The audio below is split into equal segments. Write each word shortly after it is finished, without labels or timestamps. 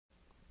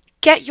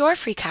Get your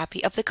free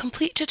copy of the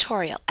complete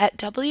tutorial at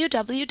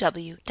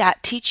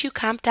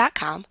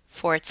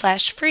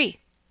www.teachucomp.com/free.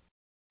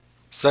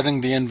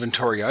 Setting the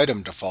inventory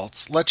item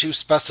defaults lets you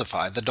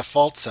specify the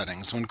default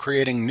settings when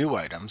creating new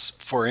items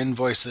for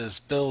invoices,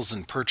 bills,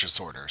 and purchase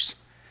orders.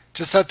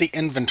 To set the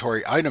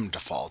inventory item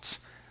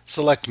defaults,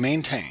 select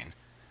Maintain,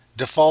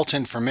 Default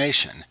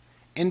Information,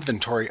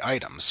 Inventory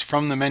Items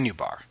from the menu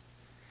bar.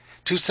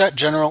 To set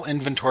general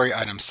inventory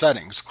item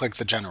settings, click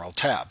the General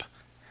tab.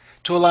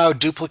 To allow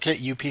duplicate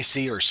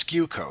UPC or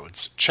SKU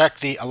codes, check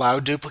the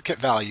Allow Duplicate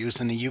Values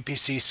in the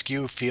UPC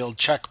SKU field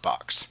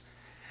checkbox.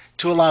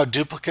 To allow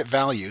duplicate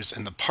values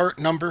in the part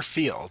number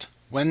field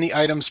when the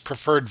item's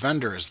preferred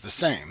vendor is the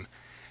same,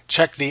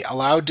 check the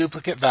Allow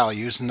Duplicate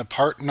Values in the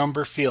part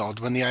number field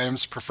when the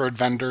item's preferred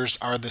vendors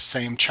are the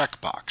same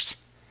checkbox.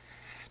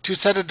 To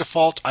set a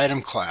default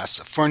item class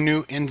for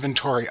new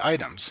inventory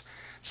items,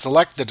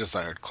 select the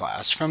desired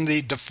class from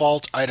the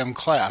Default Item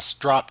Class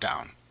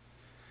drop-down.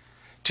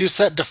 To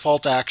set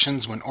default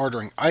actions when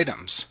ordering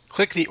items,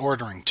 click the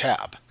Ordering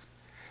tab.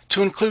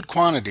 To include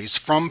quantities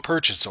from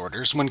purchase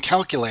orders when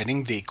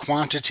calculating the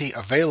quantity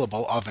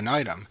available of an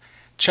item,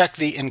 check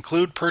the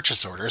Include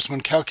Purchase Orders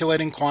when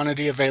calculating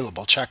quantity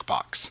available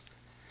checkbox.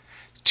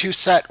 To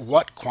set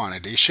what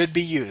quantity should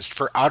be used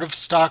for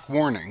out-of-stock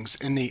warnings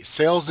in the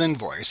Sales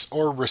Invoice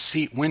or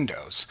Receipt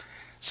windows,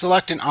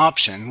 select an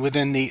option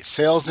within the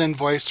Sales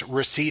Invoice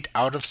Receipt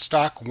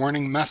Out-of-Stock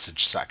Warning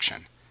Message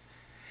section.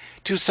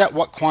 To set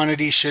what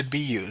quantity should be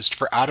used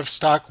for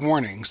out-of-stock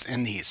warnings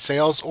in the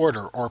Sales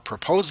Order or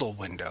Proposal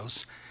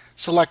windows,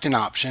 select an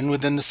option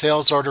within the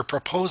Sales Order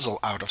Proposal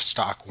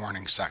Out-of-Stock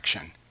Warning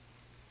section.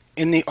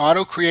 In the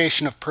Auto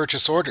Creation of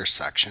Purchase Orders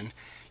section,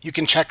 you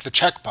can check the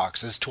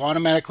checkboxes to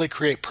automatically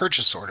create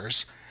purchase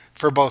orders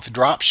for both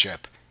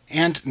dropship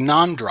and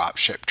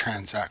non-dropship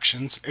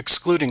transactions,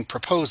 excluding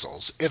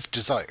proposals, if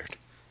desired.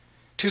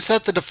 To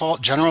set the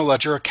default general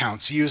ledger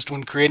accounts used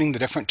when creating the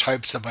different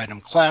types of item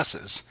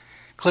classes,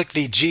 click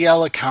the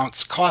GL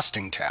Accounts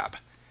Costing tab.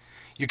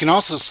 You can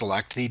also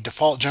select the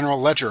default general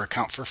ledger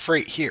account for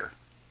freight here.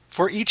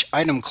 For each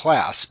item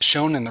class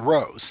shown in the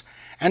rows,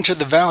 enter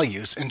the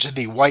values into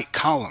the white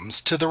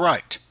columns to the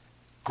right.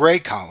 Gray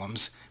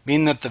columns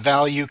mean that the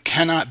value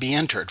cannot be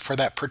entered for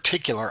that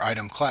particular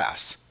item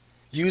class.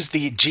 Use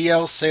the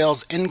GL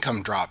Sales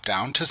Income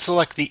drop-down to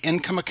select the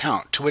income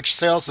account to which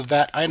sales of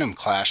that item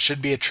class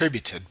should be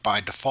attributed by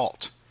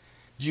default.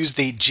 Use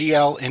the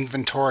GL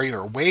Inventory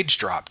or Wage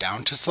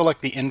drop-down to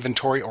select the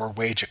inventory or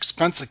wage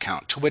expense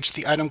account to which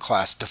the item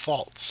class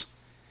defaults.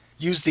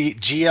 Use the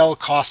GL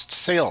Cost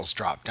Sales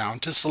drop-down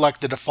to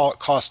select the default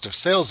cost of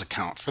sales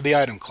account for the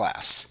item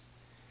class.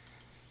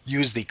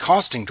 Use the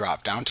Costing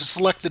drop-down to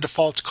select the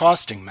default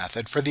costing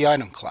method for the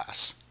item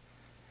class.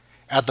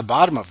 At the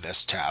bottom of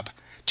this tab,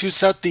 to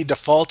set the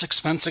default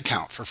expense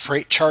account for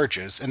freight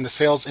charges in the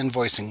Sales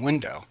Invoicing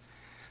window,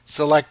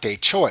 select a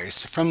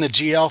choice from the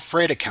GL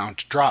Freight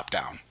Account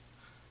drop-down.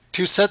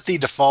 To set the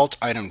default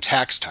item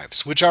tax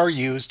types, which are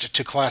used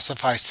to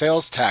classify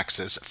sales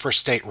taxes for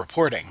state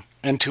reporting,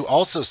 and to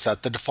also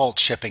set the default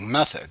shipping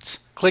methods,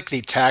 click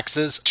the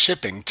Taxes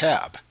Shipping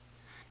tab.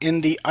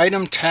 In the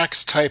Item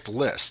Tax Type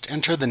list,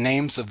 enter the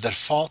names of the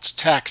default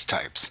tax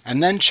types,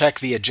 and then check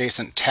the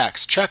adjacent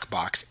tax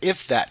checkbox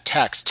if that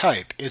tax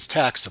type is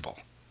taxable.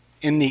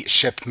 In the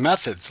Ship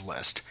Methods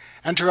list,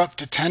 enter up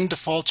to 10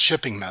 default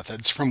shipping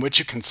methods from which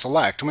you can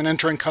select when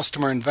entering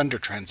customer and vendor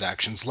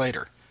transactions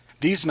later.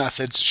 These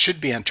methods should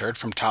be entered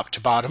from top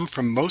to bottom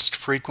from most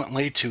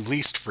frequently to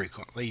least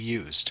frequently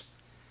used.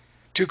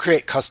 To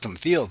create custom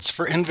fields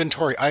for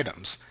inventory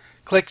items,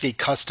 click the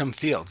Custom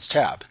Fields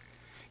tab.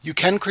 You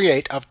can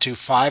create up to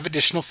 5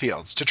 additional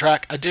fields to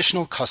track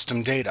additional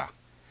custom data.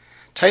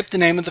 Type the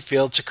name of the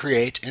field to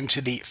create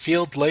into the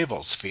Field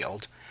Labels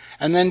field,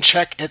 and then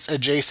check its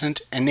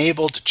adjacent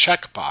Enabled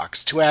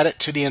checkbox to add it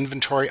to the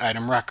inventory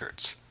item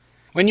records.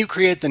 When you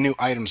create the new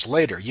items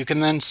later, you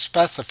can then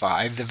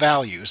specify the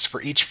values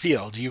for each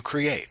field you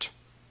create.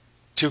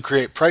 To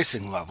create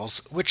pricing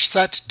levels, which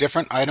set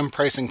different item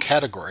pricing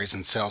categories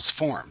in sales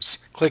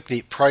forms, click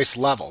the Price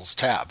Levels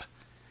tab.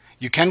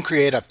 You can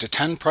create up to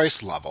 10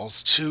 price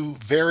levels to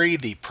vary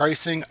the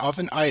pricing of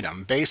an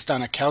item based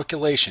on a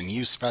calculation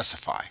you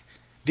specify.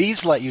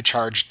 These let you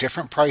charge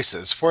different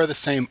prices for the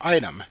same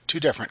item to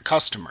different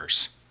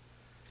customers.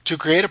 To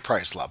create a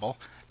price level,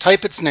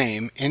 type its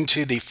name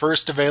into the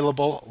first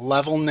available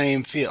level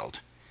name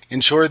field.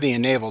 Ensure the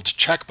Enabled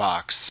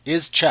checkbox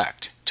is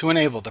checked to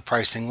enable the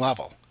pricing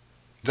level.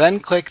 Then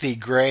click the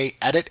gray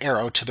Edit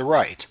arrow to the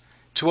right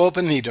to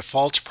open the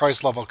default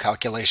price level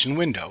calculation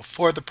window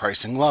for the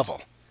pricing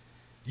level.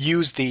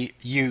 Use the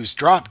Use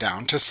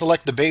drop-down to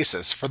select the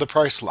basis for the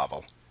price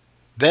level.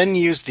 Then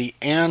use the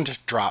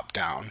And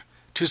drop-down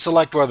to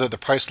select whether the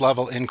price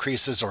level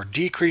increases or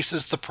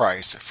decreases the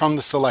price from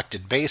the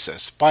selected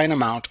basis by an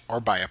amount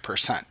or by a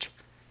percent.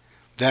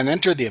 Then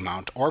enter the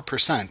amount or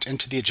percent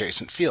into the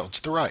adjacent field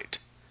to the right.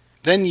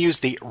 Then use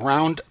the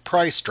Round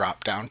Price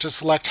drop-down to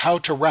select how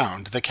to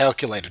round the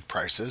calculated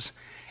prices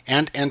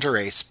and enter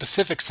a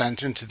specific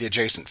cent into the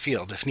adjacent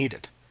field if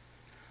needed.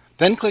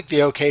 Then click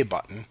the OK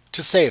button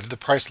to save the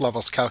price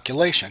levels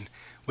calculation,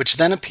 which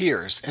then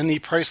appears in the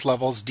price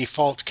levels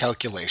default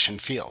calculation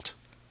field.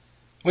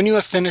 When you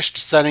have finished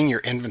setting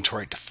your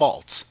inventory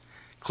defaults,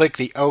 click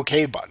the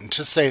OK button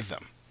to save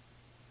them.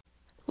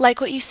 Like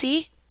what you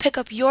see? Pick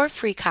up your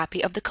free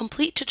copy of the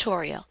complete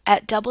tutorial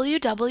at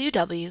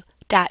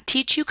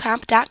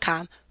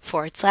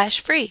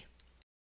www.teachucomp.com/free.